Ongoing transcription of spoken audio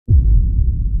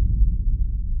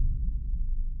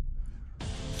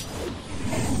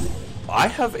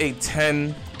have a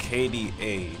 10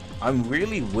 KDA. I'm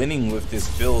really winning with this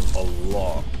build a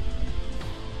lot.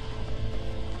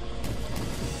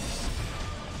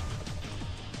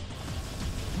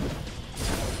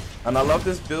 And I love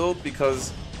this build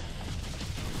because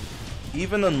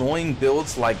even annoying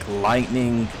builds like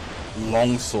Lightning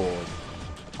Longsword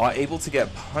are able to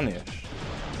get punished.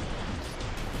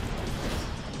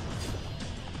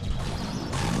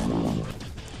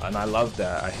 And I love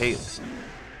that. I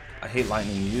hate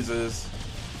lightning users.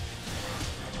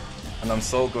 And I'm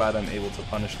so glad I'm able to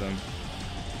punish them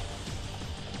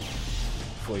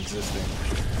for existing.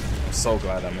 I'm so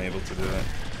glad I'm able to do it.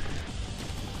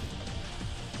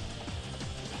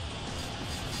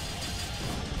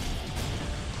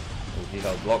 He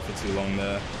held block for too long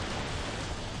there.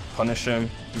 Punish him.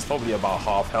 He's probably about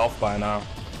half health by now.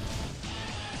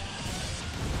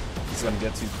 He's gonna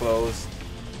get too close.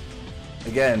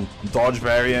 Again, dodge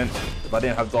variant. If I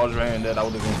didn't have dodge variant there, that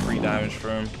would have been 3 damage for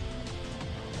him.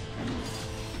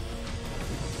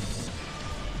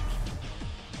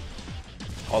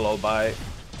 Hollow bite.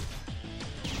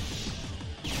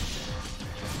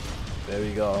 There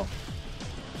we go.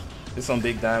 Did some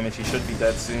big damage. He should be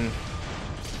dead soon.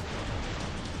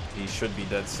 He should be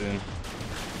dead soon.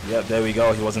 Yep, there we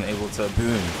go. He wasn't able to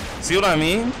boom. See what I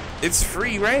mean? It's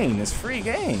free reign. It's free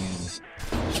game.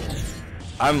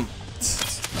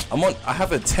 I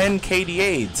have a 10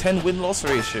 KDA, 10 win-loss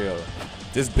ratio.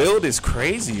 This build is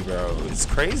crazy, bro. It's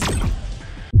crazy.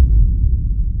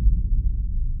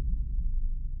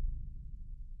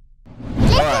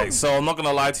 Alright, so I'm not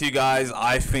gonna lie to you guys.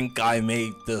 I think I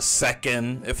made the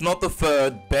second, if not the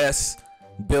third, best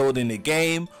build in the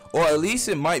game. Or at least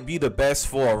it might be the best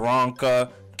for a ranker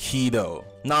Kido.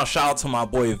 Now shout out to my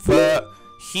boy Vert.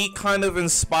 He kind of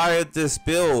inspired this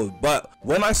build, but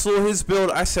when I saw his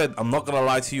build, I said, I'm not gonna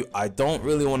lie to you, I don't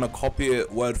really want to copy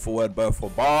it word for word, bar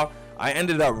for bar. I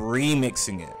ended up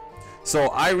remixing it. So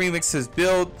I remixed his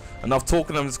build. Enough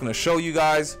talking, I'm just gonna show you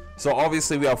guys. So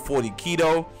obviously we have 40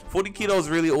 Kido. 40 Kido is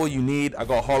really all you need. I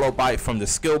got Hollow Bite from the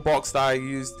skill box that I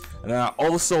used, and then I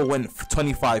also went for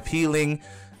 25 healing,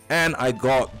 and I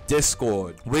got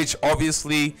Discord, which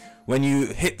obviously when you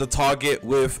hit the target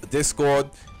with Discord,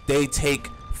 they take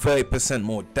 30%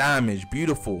 more damage.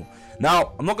 Beautiful.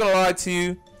 Now, I'm not gonna lie to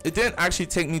you, it didn't actually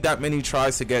take me that many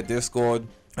tries to get Discord.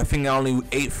 I think I only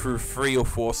ate through 3 or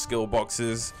 4 skill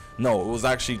boxes. No, it was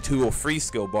actually 2 or 3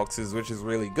 skill boxes, which is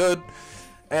really good.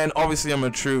 And obviously I'm a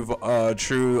true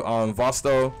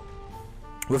Vasto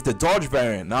with the dodge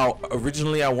variant. Now,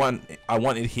 originally I wanted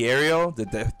Ohwowcool,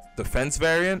 the defense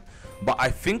variant, but I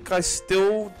think I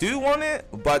still do want it.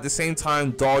 But at the same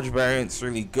time, dodge variant's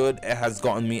really good. It has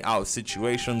gotten me out of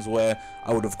situations where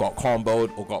I would have got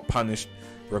comboed or got punished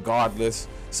regardless.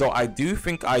 So I do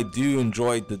think I do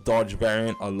enjoy the dodge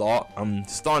variant a lot. I'm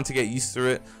starting to get used to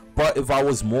it. But if I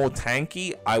was more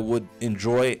tanky, I would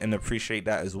enjoy and appreciate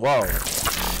that as well.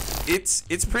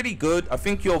 It's pretty good. I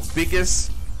think your biggest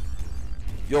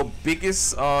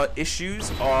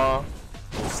issues are,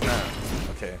 oh snap.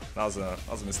 Okay, that was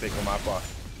a mistake on my part.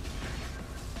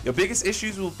 Your biggest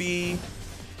issues will be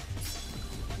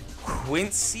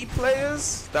Quincy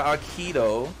players that are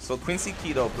Kido, so Quincy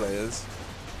Kido players,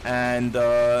 and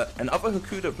other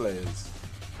Hakuda players.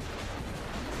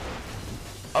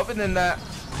 Other than that,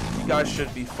 you guys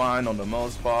should be fine on the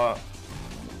most part.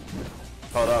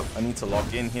 Hold up, I need to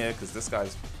lock in here because this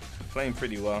guy's playing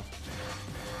pretty well.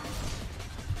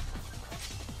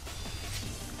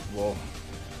 Whoa.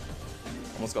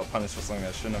 Almost got punished for something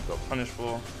I shouldn't have got punished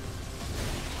for.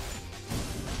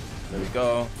 There we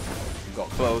go. We got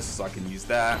close, so I can use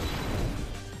that.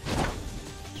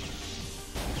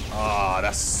 Ah,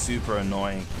 that's super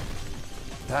annoying.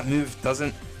 That move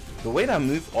doesn't... The way that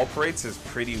move operates is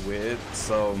pretty weird.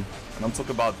 So, and I'm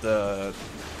talking about the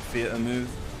theater move.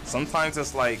 Sometimes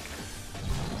it's like,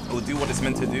 it will do what it's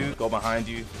meant to do, go behind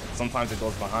you. Sometimes it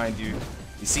goes behind you.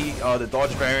 You see the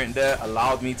dodge variant there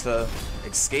allowed me to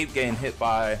escape getting hit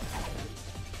by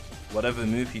whatever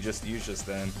move he just used just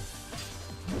then.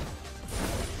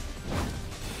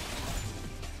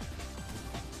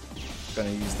 Gonna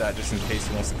use that just in case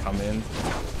he wants to come in.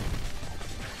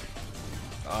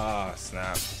 Ah,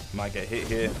 snap. Might get hit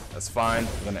here. That's fine.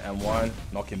 I'm gonna M1,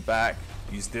 knock him back,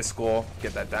 use Discord,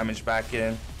 get that damage back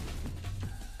in.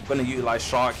 I'm gonna utilize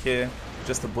Shark here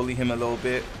just to bully him a little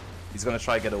bit. He's gonna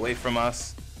try to get away from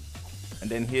us. And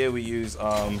then here we use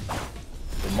the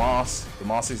Moss. The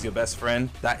Moss is your best friend.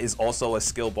 That is also a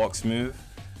skill box move.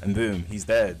 And boom, he's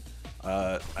dead.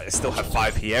 I still have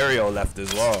 5 Happyeaster left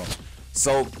as well.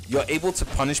 So you're able to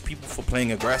punish people for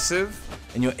playing aggressive,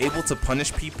 and you're able to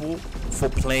punish people for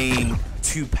playing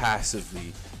too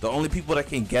passively. The only people that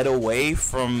can get away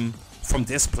from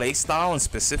this play style in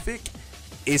specific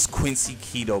is Quincy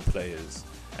Kido players,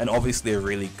 and obviously a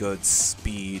really good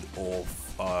speed or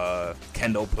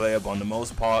kendo player, but on the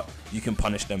most part you can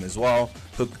punish them as well.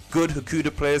 Good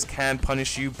Hakuda players can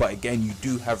punish you, but again, you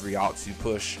do have Ryatsu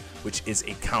push, which is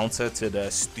a counter to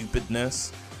their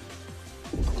stupidness.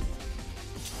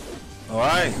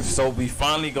 Alright, so we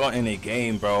finally got in a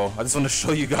game, bro. I just want to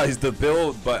show you guys the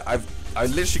build, but I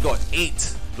literally got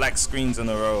 8 black screens in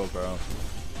a row, bro.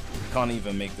 Can't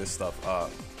even make this stuff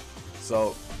up.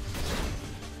 So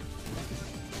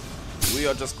we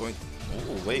are just going.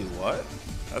 Oh wait, what?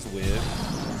 That's weird.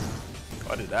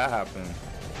 Why did that happen?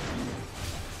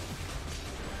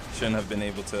 Shouldn't have been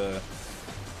able to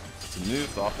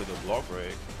move after the block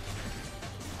break.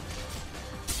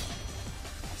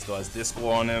 Still has disco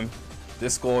on him.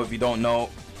 Disco, if you don't know,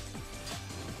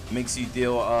 makes you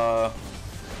deal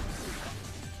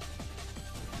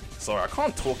sorry, I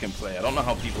can't talk and play. I don't know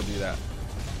how people do that.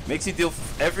 Makes you deal,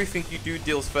 everything you do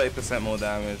deals 30% more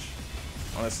damage.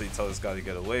 Honestly, tell this guy to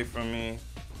get away from me.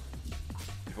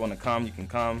 If you want to come, you can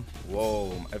come.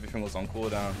 Whoa, everything was on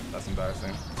cooldown. That's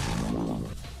embarrassing.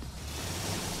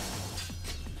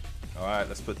 Alright,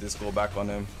 let's put this goal back on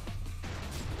him.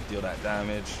 Deal that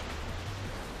damage.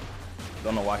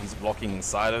 Don't know why he's blocking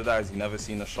inside of that. Has he never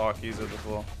seen a shark use it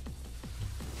before?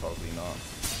 Probably not.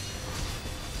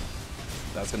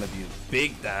 That's gonna be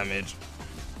big damage.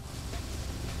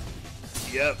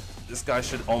 Yep, this guy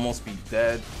should almost be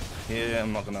dead here,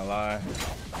 I'm not gonna lie.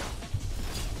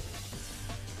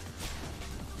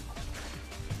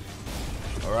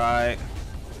 Alright.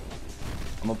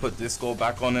 I'm gonna put this goal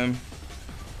back on him.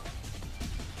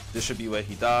 This should be where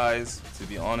he dies, to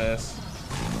be honest.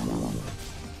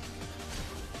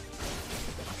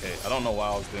 Okay, I don't know why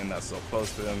I was doing that so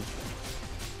close to him.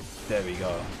 There we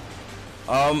go.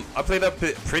 I played that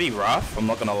pretty rough, I'm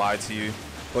not gonna lie to you.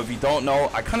 But if you don't know,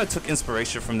 I kind of took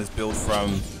inspiration from this build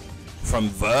from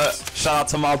Vert. Shout out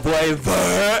to my boy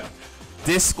Vert.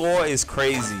 This score is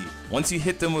crazy. Once you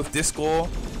hit them with this score,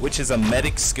 which is a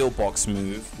medic skill box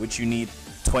move, which you need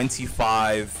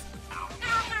 25.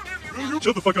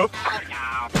 Shut the fuck up.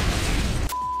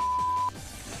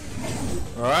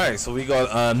 Alright, so we got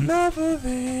another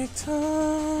victim.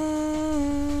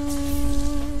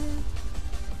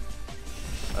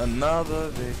 Another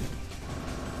victim.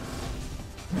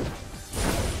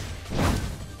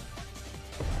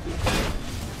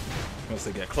 Once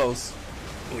they get close,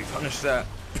 we punish that.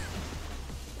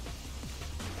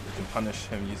 We can punish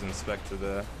him using Spectre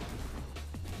there.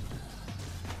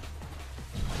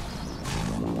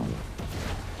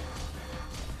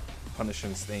 Punish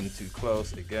him staying too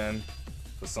close again.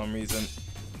 For some reason,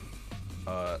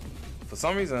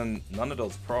 none of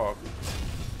those proc.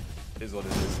 Is what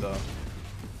it is though.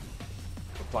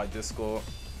 Apply Discord.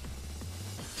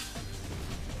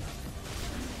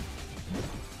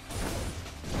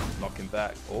 Knock him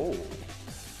back. Oh,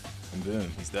 and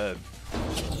boom, he's dead.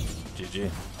 GG.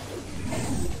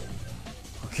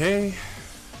 Okay.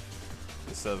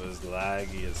 This server's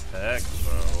laggy as heck,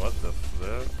 bro. What the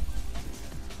flip?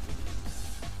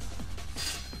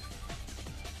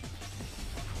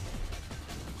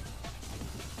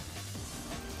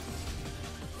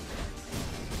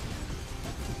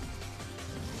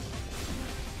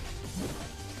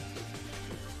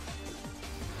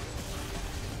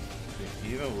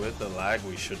 Even with the lag,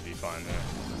 we should be fine there.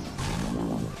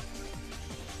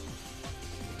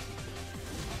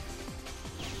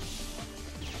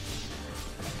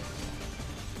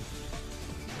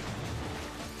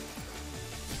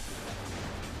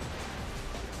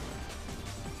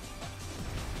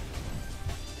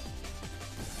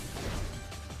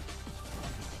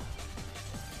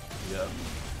 Yep.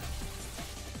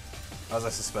 As I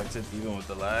suspected, even with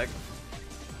the lag,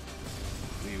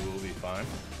 we will be fine.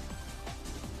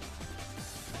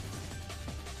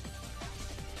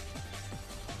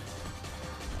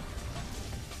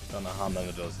 Don't know how none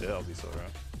of those hit, I'll be so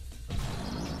around.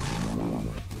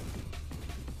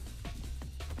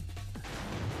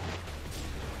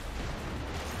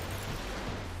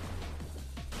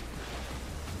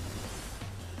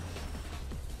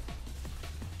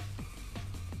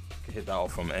 Can hit that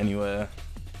off from anywhere.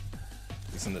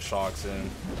 Send the sharks in,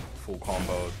 full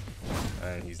combo,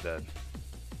 and he's dead.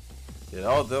 Yeah,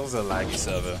 that was a laggy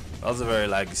server. That was a very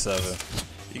laggy server.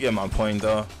 You get my point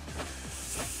though.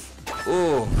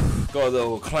 Ooh, got a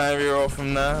little clan reroll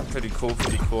from that. Pretty cool,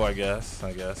 I guess.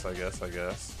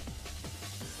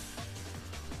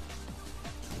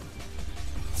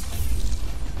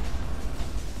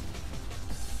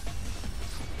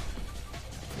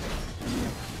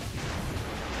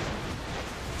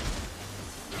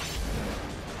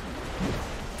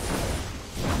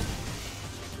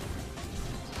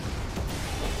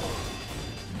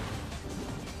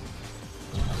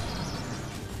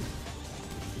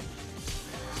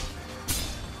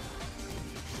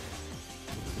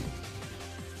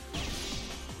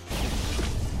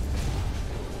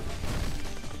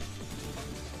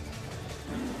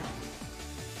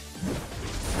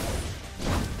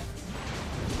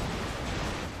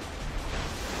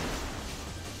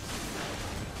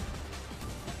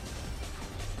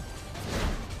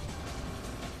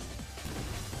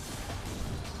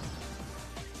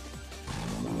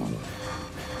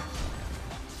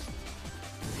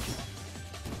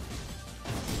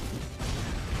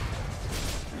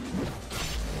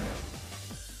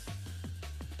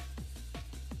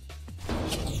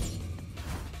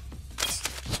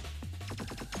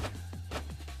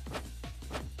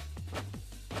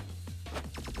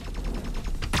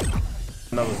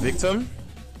 Another victim.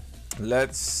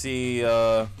 Let's see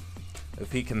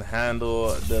if he can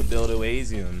handle the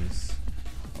builderwazians.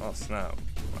 Oh snap!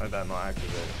 Why did that not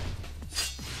activate?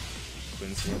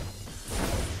 Quincy.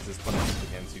 This punishment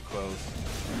became too close.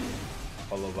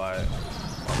 Followed by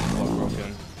block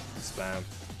broken. Spam.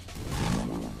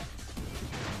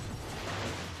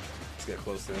 Let's get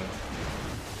close to him.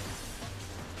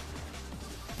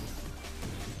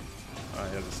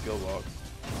 Alright, here's a skill box.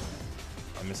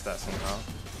 I missed that somehow.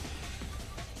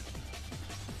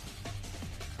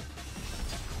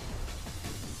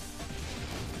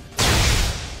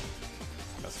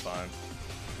 That's fine.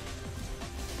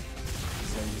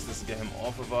 Just gonna use this to get him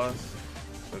off of us.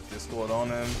 With Discord on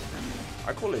him.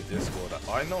 I call it Discord.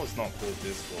 I know it's not called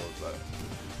Discord, but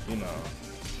you know.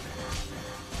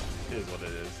 It is what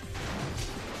it is.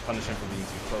 Punish him for being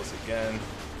too close again.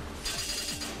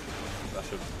 That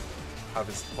should have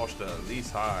his posture at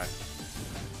least high.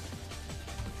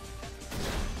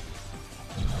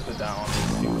 Put that on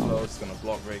him too close. It's gonna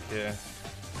block break here.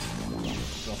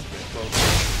 He wants to get closer.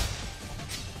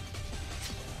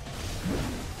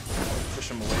 Push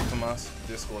him away from us.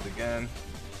 Discord again.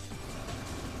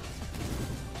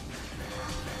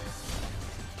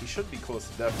 He should be close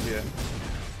to death here.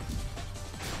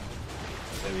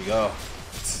 There we go.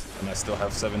 And I still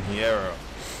have 7 Hierro.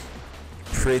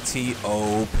 Pretty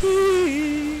OP,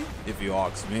 if you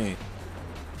ask me.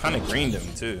 Kinda greened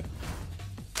him too.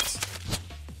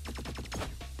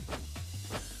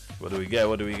 What do we get?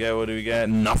 What do we get? What do we get?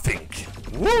 Nothing.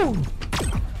 Woo!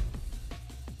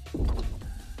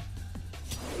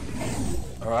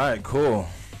 Alright, cool.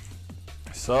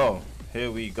 So, here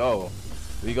we go.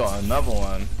 We got another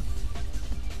one.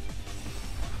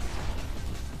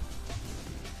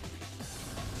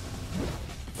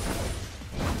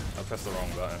 I pressed the wrong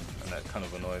button, and that kind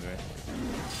of annoyed me.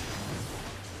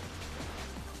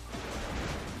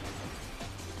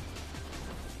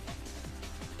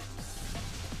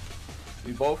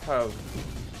 We both have...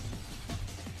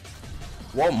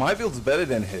 Well, my build's better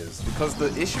than his, because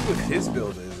the issue with his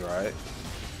build is, right?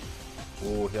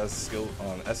 Oh, he has skill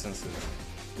on essences.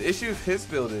 The issue with his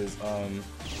build is,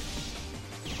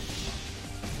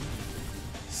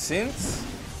 since...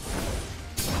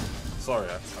 Sorry,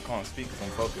 I can't speak because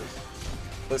I'm focused.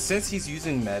 But since he's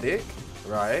using medic,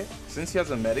 right? Since he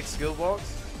has a medic skill box,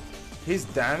 his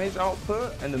damage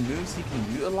output and the moves he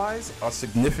can utilize are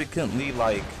significantly,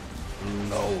 like,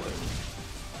 lowered.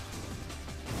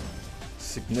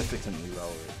 Significantly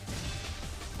lowered.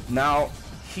 Now,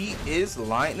 he is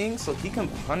lightning, so he can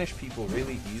punish people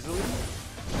really easily.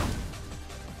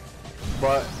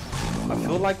 But I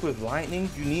feel like with lightning,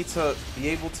 you need to be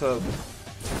able to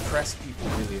press people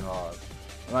really hard.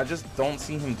 And I just don't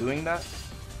see him doing that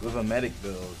with a medic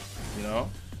build, you know?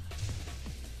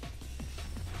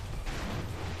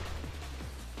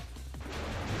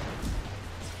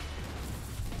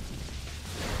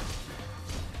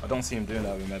 I don't see him doing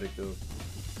that with a medic build.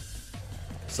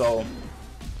 So,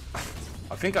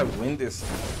 I think I win this,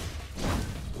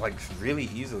 like, really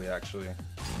easily, actually.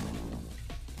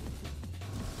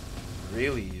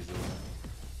 Really easily.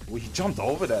 Well, he jumped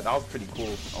over that. That was pretty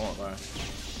cool. I won't lie.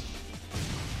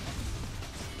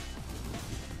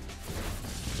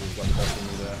 He's got the best of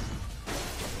me there.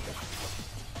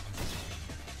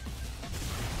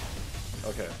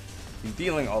 Okay. He's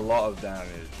dealing a lot of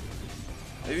damage.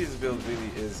 Maybe his build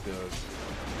really is good.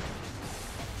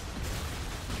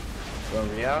 But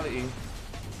in reality...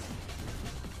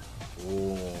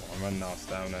 Ooh, I'm running out of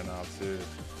stamina now too.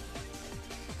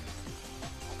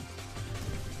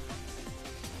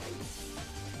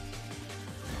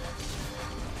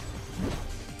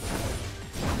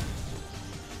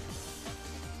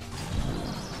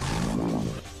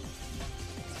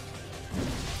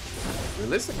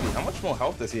 Realistically, how much more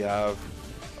health does he have?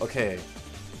 Okay,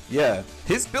 yeah,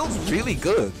 his build's really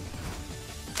good.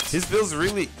 His build's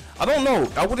really, I don't know,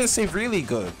 I wouldn't say really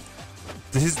good.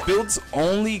 His build's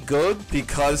only good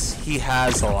because he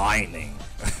has lightning.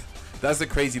 That's the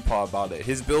crazy part about it.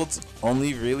 His build's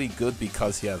only really good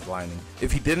because he has lightning.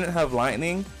 If he didn't have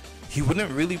lightning, he wouldn't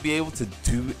really be able to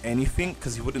do anything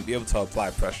because he wouldn't be able to apply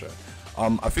pressure.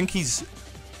 I think he's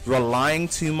relying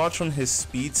too much on his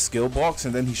speed skill box,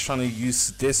 and then he's trying to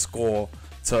use this score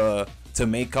to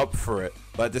make up for it.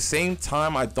 But at the same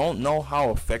time, I don't know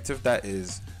how effective that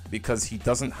is because he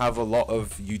doesn't have a lot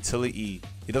of utility.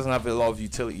 He doesn't have a lot of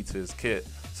utility to his kit.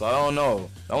 So I don't know.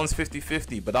 That one's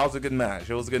 50-50, but that was a good match.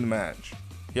 It was a good match.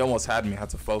 He almost had me. I had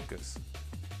to focus.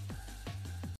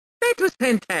 That was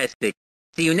fantastic.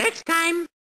 See you next time.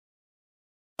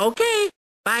 Okay,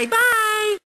 bye-bye.